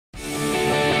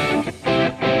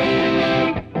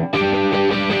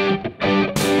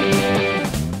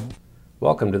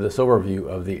Welcome to this overview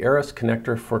of the Aras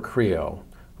connector for Creo.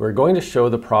 We're going to show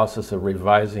the process of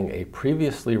revising a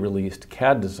previously released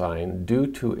CAD design due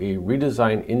to a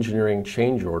redesign engineering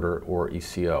change order or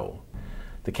ECO.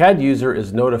 The CAD user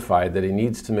is notified that he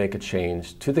needs to make a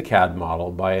change to the CAD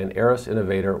model by an Aras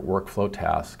Innovator workflow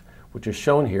task, which is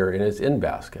shown here in his in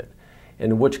basket,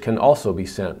 and which can also be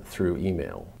sent through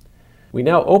email. We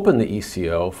now open the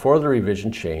ECO for the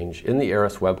revision change in the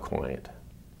Aras web client.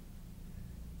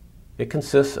 It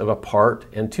consists of a part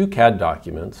and two CAD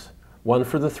documents, one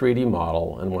for the 3D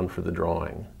model and one for the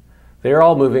drawing. They are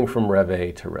all moving from Rev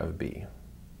A to Rev B.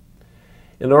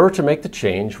 In order to make the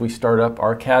change, we start up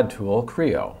our CAD tool,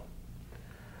 Creo.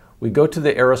 We go to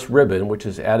the Aras ribbon, which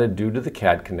is added due to the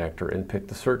CAD connector, and pick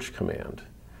the search command.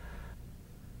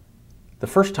 The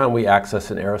first time we access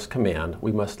an Aras command,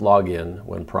 we must log in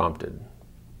when prompted.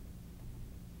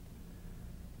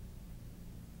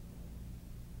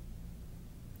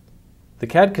 The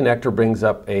CAD connector brings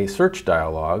up a search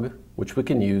dialog, which we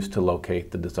can use to locate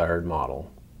the desired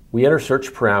model. We enter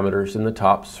search parameters in the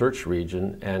top search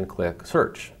region and click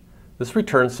Search. This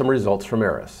returns some results from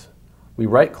Aras. We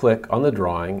right-click on the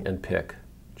drawing and pick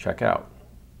Checkout.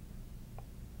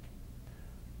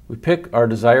 We pick our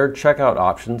desired checkout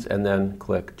options and then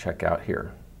click Checkout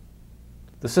here.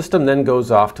 The system then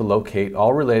goes off to locate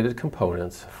all related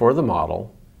components for the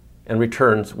model and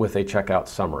returns with a checkout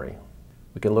summary.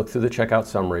 We can look through the checkout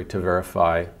summary to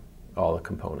verify all the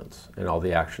components and all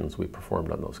the actions we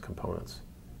performed on those components.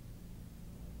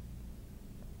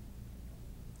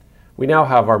 We now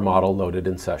have our model loaded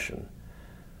in session.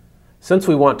 Since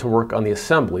we want to work on the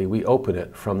assembly, we open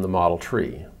it from the model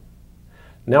tree.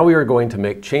 Now we are going to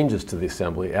make changes to the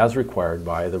assembly as required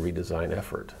by the redesign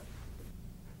effort.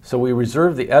 So we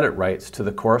reserve the edit rights to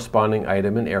the corresponding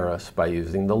item in Aras by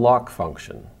using the lock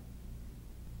function.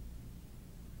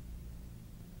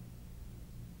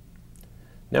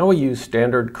 Now we use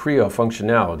standard Creo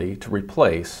functionality to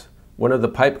replace one of the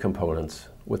pipe components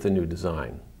with a new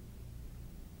design.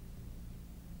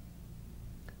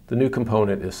 The new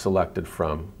component is selected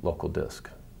from local disk.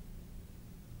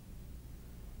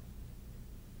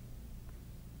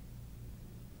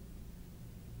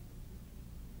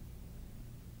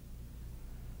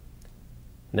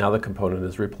 Now the component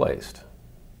is replaced.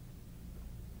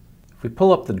 If we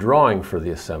pull up the drawing for the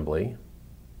assembly,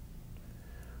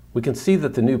 we can see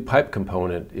that the new pipe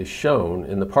component is shown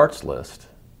in the parts list,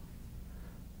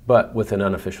 but with an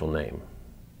unofficial name.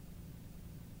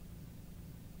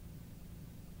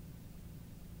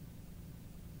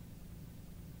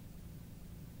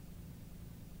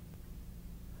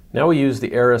 Now we use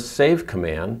the Aras Save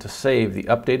command to save the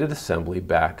updated assembly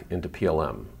back into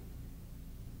PLM.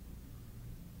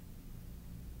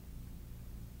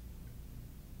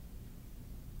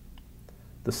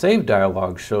 The Save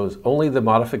dialog shows only the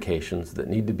modifications that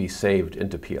need to be saved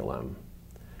into PLM.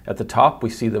 At the top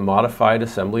we see the modified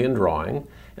assembly and drawing,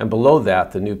 and below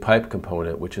that the new pipe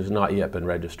component, which has not yet been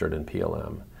registered in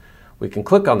PLM. We can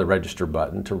click on the Register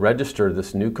button to register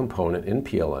this new component in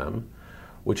PLM,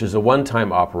 which is a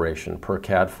one-time operation per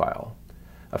CAD file.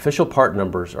 Official part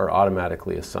numbers are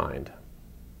automatically assigned.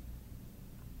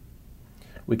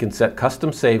 We can set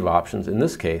custom save options, in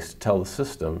this case to tell the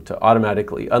system to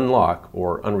automatically unlock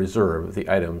or unreserve the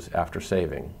items after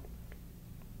saving.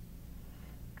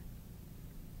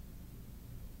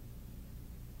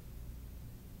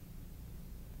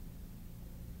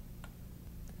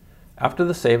 After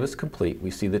the save is complete, we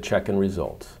see the check-in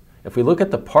results. If we look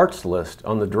at the parts list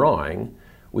on the drawing,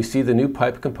 we see the new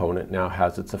pipe component now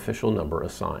has its official number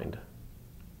assigned.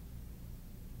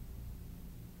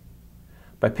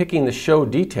 By picking the Show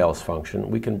Details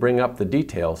function, we can bring up the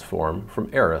details form from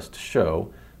Aras to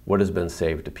show what has been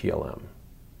saved to PLM.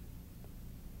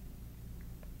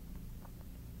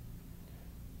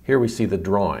 Here we see the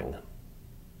drawing.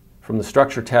 From the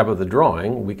Structure tab of the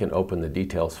drawing, we can open the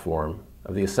details form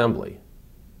of the assembly.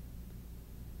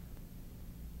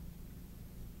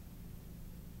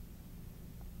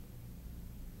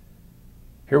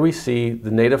 Here we see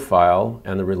the native file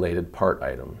and the related part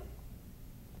item.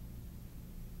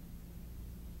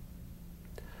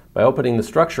 By opening the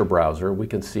structure browser, we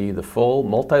can see the full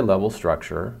multi-level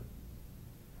structure,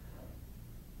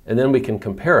 and then we can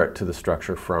compare it to the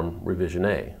structure from Revision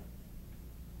A.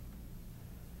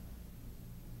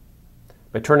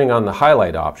 By turning on the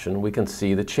highlight option, we can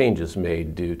see the changes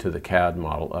made due to the CAD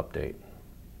model update,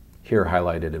 here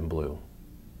highlighted in blue.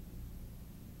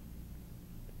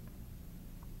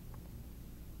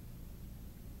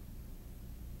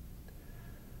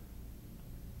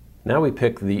 Now we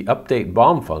pick the Update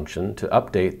BOM function to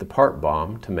update the part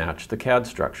BOM to match the CAD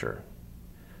structure.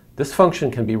 This function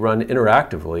can be run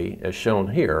interactively as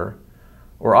shown here,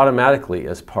 or automatically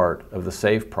as part of the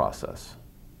save process.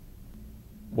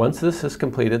 Once this is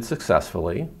completed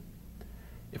successfully,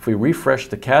 if we refresh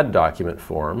the CAD document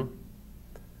form,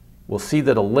 we'll see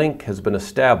that a link has been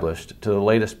established to the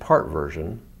latest part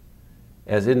version,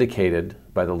 as indicated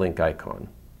by the link icon.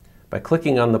 By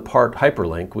clicking on the part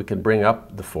hyperlink, we can bring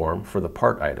up the form for the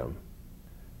part item.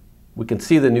 We can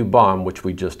see the new BOM which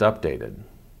we just updated.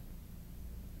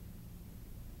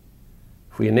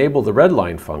 If we enable the red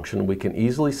line function, we can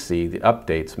easily see the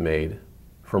updates made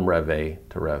from Rev A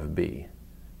to Rev B,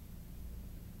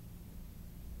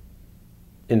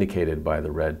 indicated by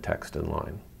the red text in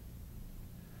line.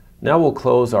 Now we'll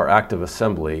close our active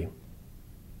assembly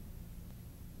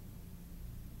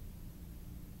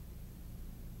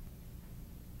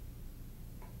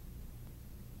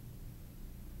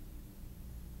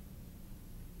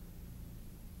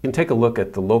You can take a look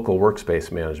at the local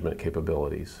workspace management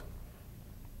capabilities.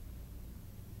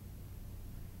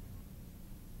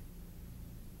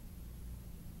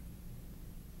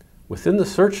 Within the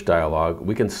Search dialog,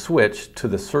 we can switch to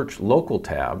the Search Local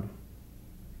tab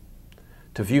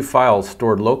to view files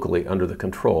stored locally under the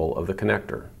control of the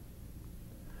connector.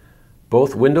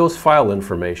 Both Windows file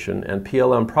information and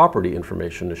PLM property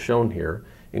information is shown here,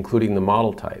 including the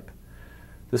model type.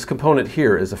 This component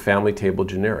here is a family table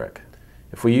generic.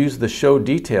 If we use the Show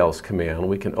Details command,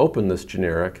 we can open this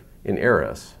generic in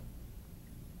Aras.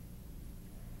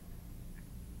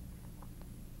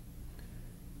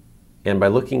 And by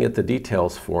looking at the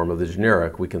details form of the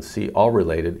generic, we can see all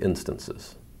related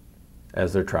instances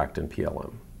as they're tracked in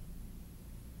PLM.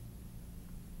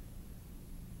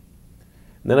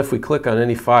 And then if we click on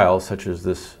any file, such as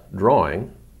this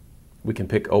drawing, we can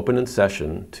pick Open in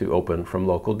Session to open from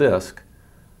local disk,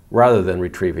 rather than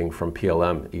retrieving from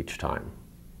PLM each time.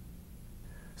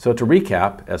 So to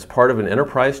recap, as part of an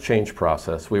enterprise change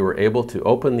process, we were able to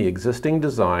open the existing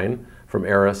design from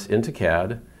Aras into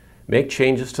CAD, make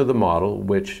changes to the model,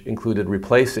 which included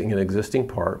replacing an existing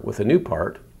part with a new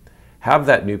part, have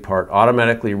that new part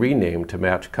automatically renamed to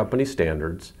match company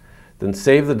standards, then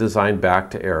save the design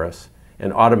back to Aras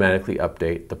and automatically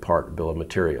update the part bill of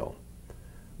material.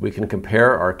 We can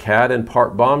compare our CAD and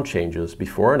part BOM changes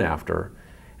before and after,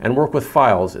 and work with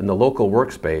files in the local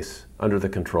workspace under the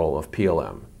control of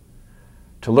PLM.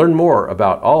 To learn more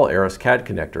about all Aras CAD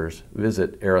connectors,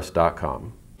 visit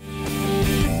aras.com.